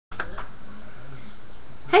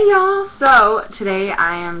Hey y'all, so today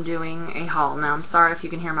I am doing a haul. Now I'm sorry if you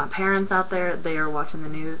can hear my parents out there. They are watching the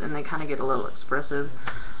news and they kind of get a little expressive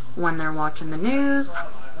when they're watching the news.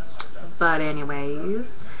 But anyways,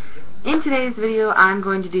 in today's video I'm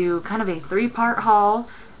going to do kind of a three-part haul.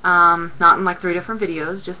 Not in like 3 different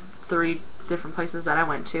videos, just 3 different places that I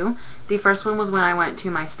went to. The first one was when I went to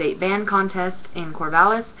my state band contest in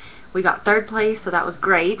Corvallis. We got 3rd place, so that was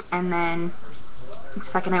great. And then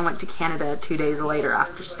second, I went to Canada 2 days later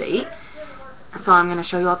after state. So I'm going to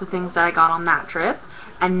show you all the things that I got on that trip.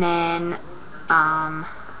 And then,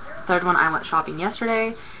 3rd one, I went shopping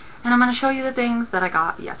yesterday. And I'm going to show you the things that I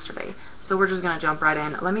got yesterday. So we're just going to jump right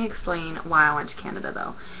in. Let me explain why I went to Canada,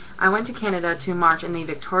 though. I went to Canada to march in the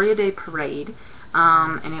Victoria Day Parade.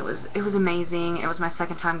 And it was amazing. It was my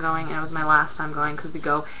 2nd time going, and it was my last time going, because we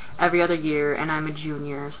go every other year, and I'm a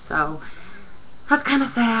junior. So that's kind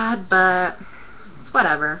of sad, but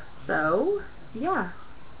whatever. So yeah,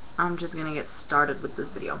 I'm just gonna get started with this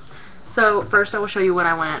video. So first I will show you what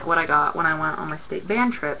I got when I went on my state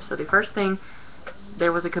band trip. So the first thing,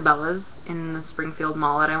 there was a Cabela's in the Springfield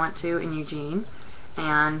Mall that I went to in Eugene,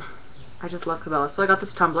 and I just love Cabela's. So I got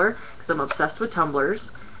this tumbler because I'm obsessed with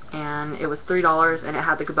tumblers, and it was $3 and it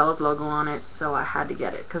had the Cabela's logo on it, so I had to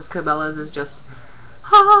get it because Cabela's is just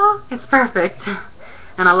it's perfect.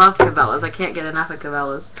 And I love Cabela's. I can't get enough of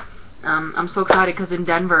Cabela's. I'm so excited because in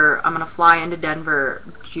Denver, I'm going to fly into Denver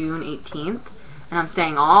June 18th, and I'm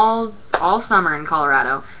staying all summer in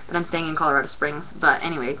Colorado, but I'm staying in Colorado Springs. But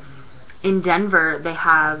anyway, in Denver, they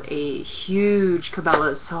have a huge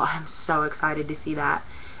Cabela's, so I'm so excited to see that.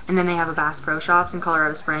 And then they have a Bass Pro Shops in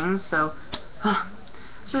Colorado Springs, so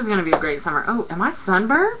this is going to be a great summer. Oh, am I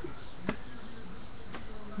sunburned?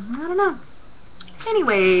 I don't know.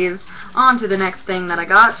 Anyways, on to the next thing that I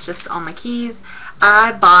got. It's just on my keys.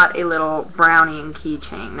 I bought a little Browning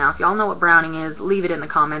keychain. Now, if y'all know what Browning is, leave it in the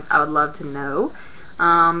comments. I would love to know.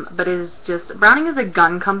 But it's just, Browning is a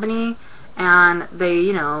gun company, and they,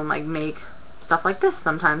 you know, like make stuff like this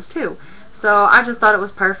sometimes too. So I just thought it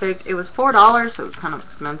was perfect. It was $4, so it was kind of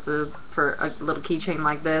expensive for a little keychain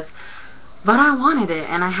like this. But I wanted it,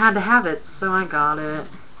 and I had to have it, so I got it.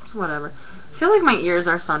 So whatever. I feel like my ears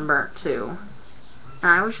are sunburnt too. And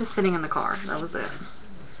I was just sitting in the car. That was it.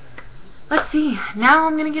 Let's see. Now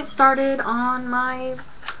I'm going to get started on my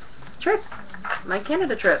trip. My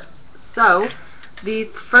Canada trip. So, the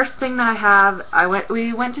first thing that I have,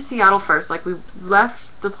 we went to Seattle first. Like, we left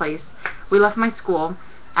the place. We left my school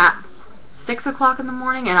at 6 o'clock in the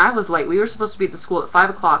morning, and I was late. We were supposed to be at the school at 5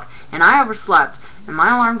 o'clock, and I overslept. And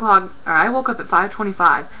my alarm clock, or I woke up at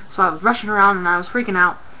 5:25, so I was rushing around, and I was freaking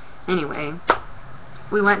out. Anyway,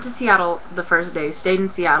 we went to Seattle the first day, stayed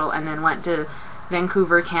in Seattle, and then went to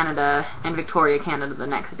Vancouver, Canada, and Victoria, Canada the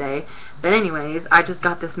next day. But anyways, I just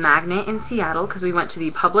got this magnet in Seattle because we went to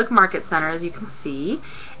the Public Market Center, as you can see,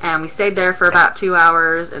 and we stayed there for about 2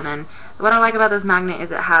 hours. And then what I like about this magnet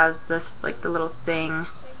is it has this, like, the little thing,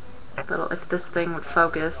 if this thing would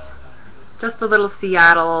focus, just the little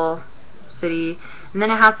Seattle city, and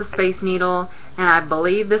then it has the Space Needle, and I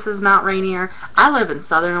believe this is Mount Rainier. I live in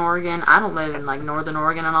Southern Oregon. I don't live in like Northern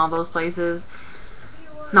Oregon and all those places,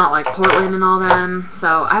 not like Portland and all them. So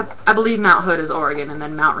I believe Mount Hood is Oregon, and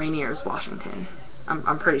then Mount Rainier is Washington.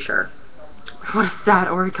 I'm pretty sure. What a sad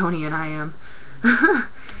Oregonian I am.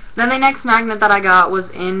 Then the next magnet that I got was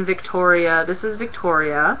in Victoria. This is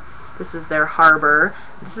Victoria. This is their harbor.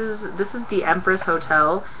 This is the Empress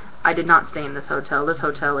Hotel. I did not stay in this hotel. This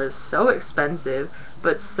hotel is so expensive,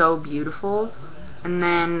 but so beautiful. And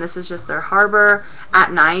then this is just their harbor.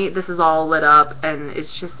 At night, this is all lit up, and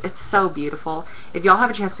it's so beautiful. If y'all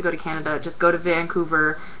have a chance to go to Canada, just go to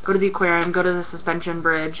Vancouver, go to the aquarium, go to the suspension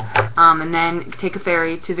bridge, and then take a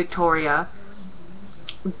ferry to Victoria,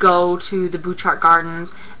 go to the Bouchard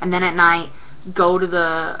Gardens, and then at night, go to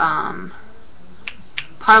the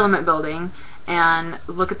Parliament Building, and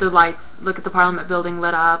look at the lights, look at the Parliament Building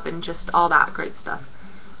lit up, and just all that great stuff.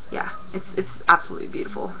 Yeah, it's absolutely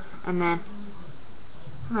beautiful. And then,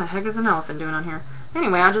 what the heck is an elephant doing on here?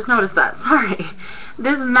 Anyway, I just noticed that. Sorry.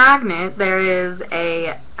 This magnet, there is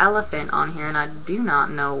a elephant on here, and I do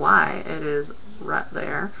not know why it is right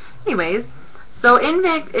there. Anyways, so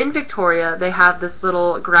in Victoria, they have this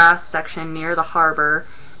little grass section near the harbor,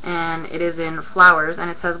 and it is in flowers, and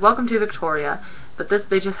it says, "Welcome to Victoria." But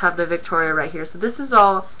they just have the Victoria right here. So this is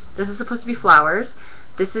supposed to be flowers.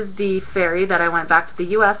 This is the ferry that I went back to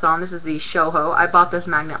the U.S. on. This is the Shoho. I bought this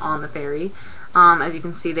magnet on the ferry. As you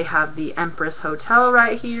can see, they have the Empress Hotel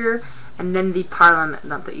right here, and then the Parliament,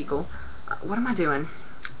 not the Eagle. What am I doing?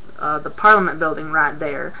 The Parliament Building right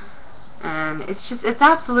there. And it's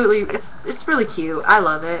absolutely, it's really cute. I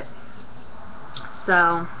love it.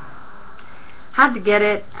 So, had to get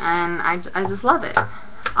it, and I just love it.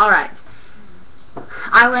 Alright.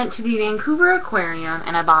 I went to the Vancouver Aquarium,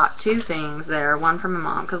 and I bought 2 things there. One for my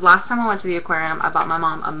mom, because last time I went to the aquarium, I bought my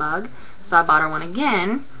mom a mug, so I bought her one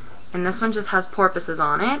again. And this one just has porpoises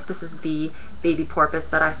on it. This is the baby porpoise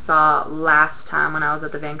that I saw last time when I was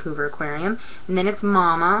at the Vancouver Aquarium. And then it's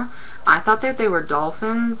Mama. I thought that they were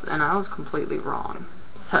dolphins, and I was completely wrong.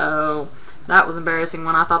 So, that was embarrassing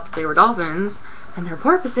when I thought that they were dolphins, and they're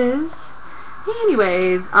porpoises.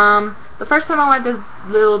 Anyways, the first time I went, this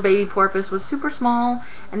little baby porpoise was super small,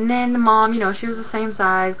 and then the mom, you know, she was the same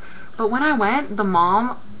size. But when I went, the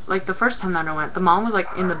mom, like the first time that I went, the mom was like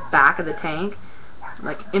in the back of the tank,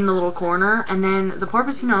 like in the little corner, and then the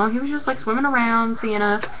porpoise, you know, he was just like swimming around seeing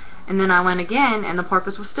us. And then I went again, and the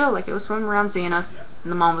porpoise was still like, it was swimming around seeing us,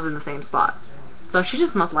 and the mom was in the same spot. So she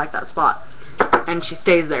just must like that spot, and she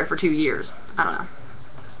stays there for 2 years. I don't know.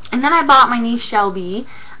 And then I bought my niece Shelby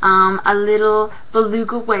a little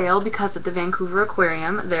beluga whale, because at the Vancouver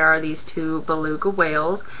Aquarium there are these 2 beluga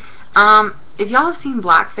whales. If y'all have seen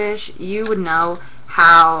Blackfish, you would know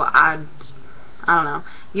how I don't know,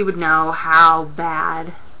 you would know how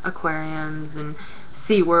bad aquariums and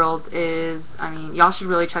SeaWorld is. I mean, y'all should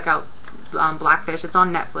really check out Blackfish. It's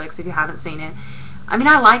on Netflix if you haven't seen it. I mean,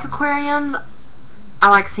 I like aquariums. I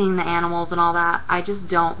like seeing the animals and all that. I just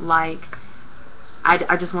don't like,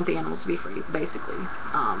 I just want the animals to be free, basically.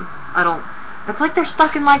 I don't, it's like they're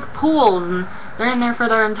stuck in like pools, and they're in there for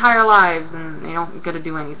their entire lives, and they don't get to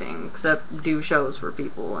do anything except do shows for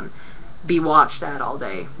people and be watched at all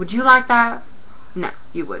day. Would you like that? No,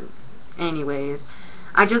 you wouldn't. Anyways,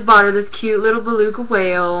 I just bought her this cute little beluga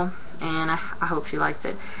whale, and I hope she likes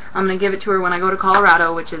it. I'm going to give it to her when I go to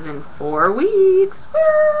Colorado, which is in 4 weeks.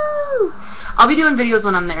 Woo! I'll be doing videos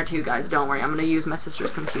when I'm there too, guys. Don't worry. I'm going to use my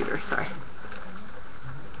sister's computer. Sorry.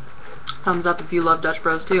 Thumbs up if you love Dutch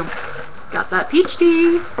Bros too. Got that peach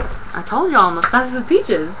tea. I told y'all I'm obsessed with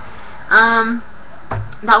peaches.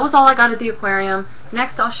 That was all I got at the aquarium.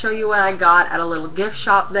 Next, I'll show you what I got at a little gift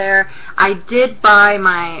shop there. I did buy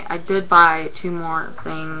 2 more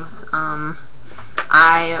things.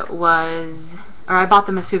 I bought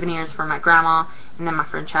them as souvenirs for my grandma and then my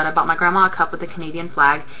friend Chad. I bought my grandma a cup with a Canadian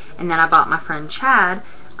flag, and then I bought my friend Chad,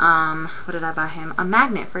 what did I buy him? A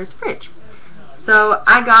magnet for his fridge. So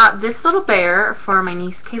I got this little bear for my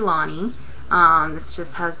niece Kaylani. This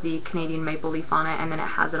just has the Canadian maple leaf on it, and then it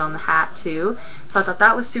has it on the hat too. So I thought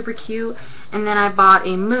that was super cute. And then I bought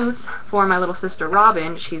a moose for my little sister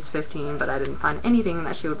Robin. She's 15, but I didn't find anything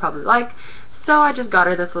that she would probably like. So I just got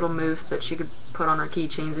her this little moose that she could put on her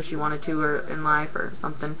keychains if she wanted to, or in life or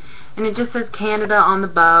something. And it just says Canada on the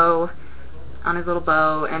bow, on his little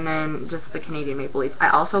bow, and then just the Canadian maple leaf. I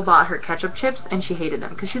also bought her ketchup chips, and she hated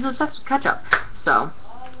them because she's obsessed with ketchup. So,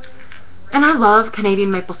 and I love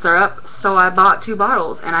Canadian maple syrup, so I bought 2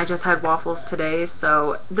 bottles, and I just had waffles today.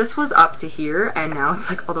 So this was up to here, and now it's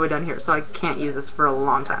like all the way down here, so I can't use this for a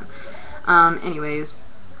long time. Anyways,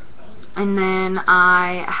 and then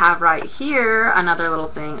I have right here another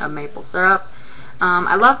little thing of maple syrup.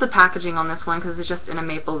 I love the packaging on this one because it's just in a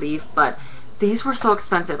maple leaf, but these were so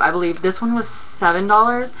expensive. I believe this one was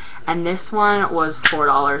 $7, and this one was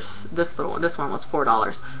 $4. This one was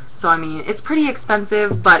 $4. So I mean, it's pretty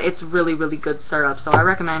expensive, but it's really, really good syrup. So I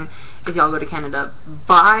recommend, if y'all go to Canada,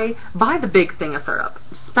 buy the big thing of syrup.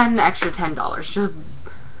 Spend the extra $10.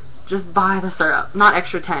 Just buy the syrup. Not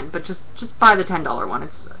extra 10, but just buy the $10 one.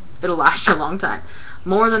 It'll last you a long time.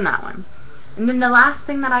 More than that one. And then the last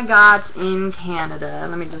thing that I got in Canada,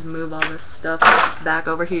 let me just move all this stuff back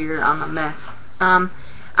over here. I'm a mess.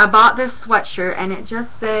 I bought this sweatshirt, and it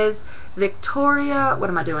just says Victoria, what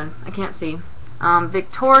am I doing? I can't see.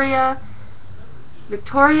 Victoria,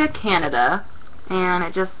 Canada, and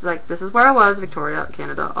it just, like, this is where I was, Victoria,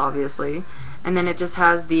 Canada, obviously. And then it just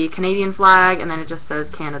has the Canadian flag, and then it just says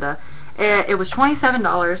Canada. It was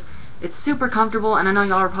 $27. It's super comfortable, and I know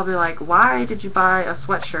y'all are probably like, why did you buy a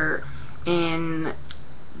sweatshirt in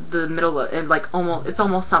the middle of, like, it's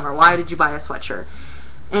almost summer. Why did you buy a sweatshirt?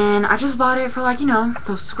 And I just bought it for, like, you know,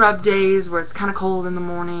 those scrub days where it's kind of cold in the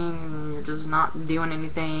morning and you're just not doing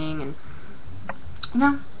anything, and, you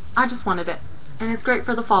know, I just wanted it. And it's great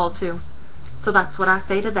for the fall too. So that's what I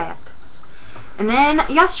say to that. And then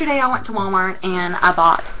yesterday I went to Walmart and I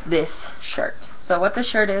bought this shirt. So what the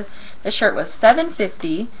shirt is, this shirt was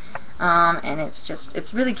 $7.50. And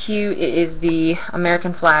it's really cute. It is the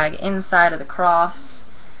American flag inside of the cross.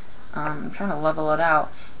 I'm trying to level it out.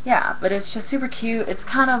 Yeah, but it's just super cute. It's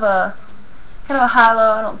kind of a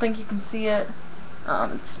high-low. I don't think you can see it.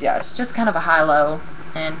 It's just kind of a high-low.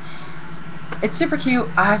 And It's super cute.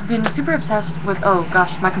 I've been super obsessed with, oh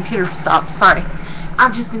gosh, my computer stopped, sorry.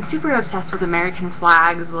 I've just been super obsessed with American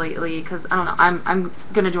flags lately, because, I don't know, I'm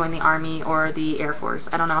going to join the Army or the Air Force.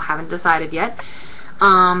 I don't know, haven't decided yet.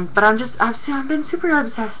 But I've been super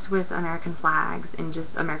obsessed with American flags and just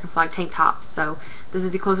American flag tank tops, so this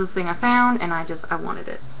is the closest thing I found, and I wanted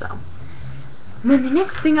it, so. And then the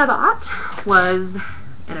next thing I bought was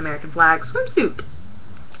an American flag swimsuit.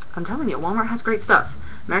 I'm telling you, Walmart has great stuff.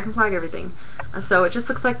 American flag everything. So it just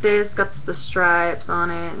looks like this, got the stripes on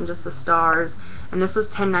it and just the stars, and this was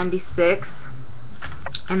 $10.96.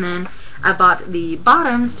 And then I bought the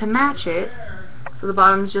bottoms to match it. So the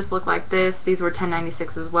bottoms just look like this. These were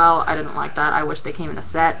 $10.96 as well. I didn't like that. I wish they came in a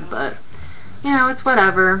set, but you know, it's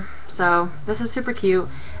whatever. So this is super cute.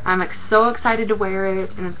 I'm so excited to wear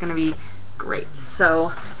it, and it's going to be great.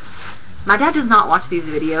 So my dad does not watch these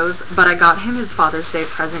videos, but I got him his Father's Day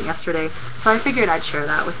present yesterday, so I figured I'd share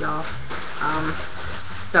that with y'all.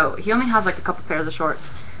 So he only has like a couple pairs of shorts,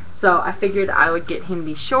 so I figured I would get him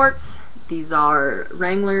these shorts. These are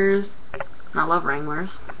Wranglers, and I love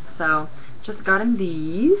Wranglers, so just got him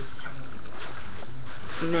these.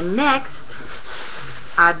 And then next,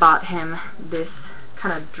 I bought him this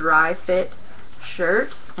kind of dry fit shirt,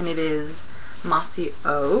 and it is mossy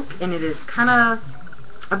oak, and it is kind of,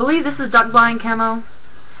 I believe this is duck blind camo.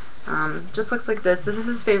 Just looks like this. This is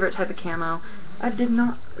his favorite type of camo.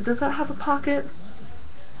 Does that have a pocket?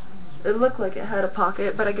 It looked like it had a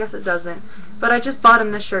pocket, but I guess it doesn't. But I just bought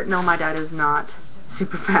him this shirt. No, my dad is not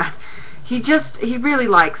super fat. He really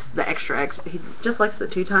likes the extra X. He just likes the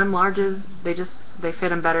 2x larges. They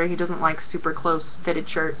fit him better. He doesn't like super close fitted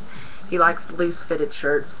shirts. He likes loose fitted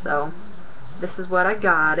shirts, so this is what I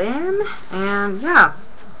got him. And yeah,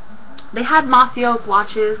 they had mossy oak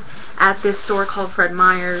watches at this store called Fred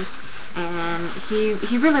Meyer's, and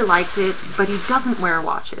he really liked it, but he doesn't wear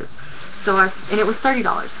watches. So and it was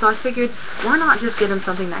 $30. So I figured, why not just get him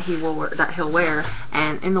something that he'll wear?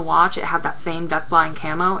 And in the watch, it had that same duck blind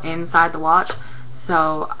camo inside the watch.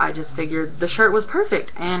 So I just figured the shirt was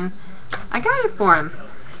perfect, and I got it for him.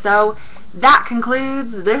 So that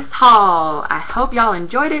concludes this haul. I hope y'all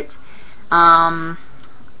enjoyed it.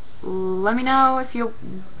 Let me know if you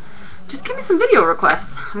just give me some video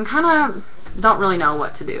requests. Don't really know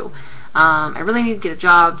what to do. I really need to get a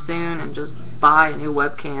job soon and just buy a new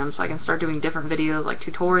webcam so I can start doing different videos like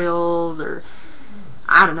tutorials, or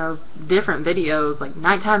I don't know, different videos like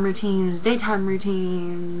nighttime routines, daytime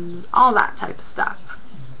routines, all that type of stuff.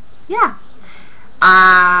 Yeah.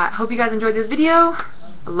 I hope you guys enjoyed this video.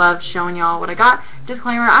 I loved showing y'all what I got.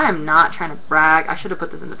 Disclaimer, I am not trying to brag. I should have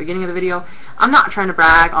put this in the beginning of the video. I'm not trying to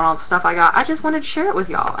brag on all the stuff I got. I just wanted to share it with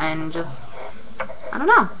y'all and just, I don't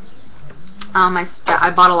know.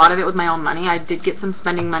 I bought a lot of it with my own money. I did get some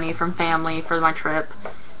spending money from family for my trip.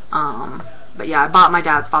 But yeah, I bought my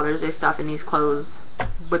dad's Father's Day stuff and these clothes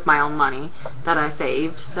with my own money that I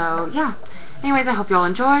saved. So yeah. Anyways, I hope y'all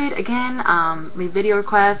enjoyed. Again, leave video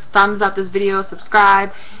requests, thumbs up this video,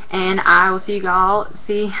 subscribe, and I will see y'all.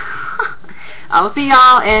 I will see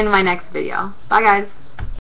y'all in my next video. Bye guys.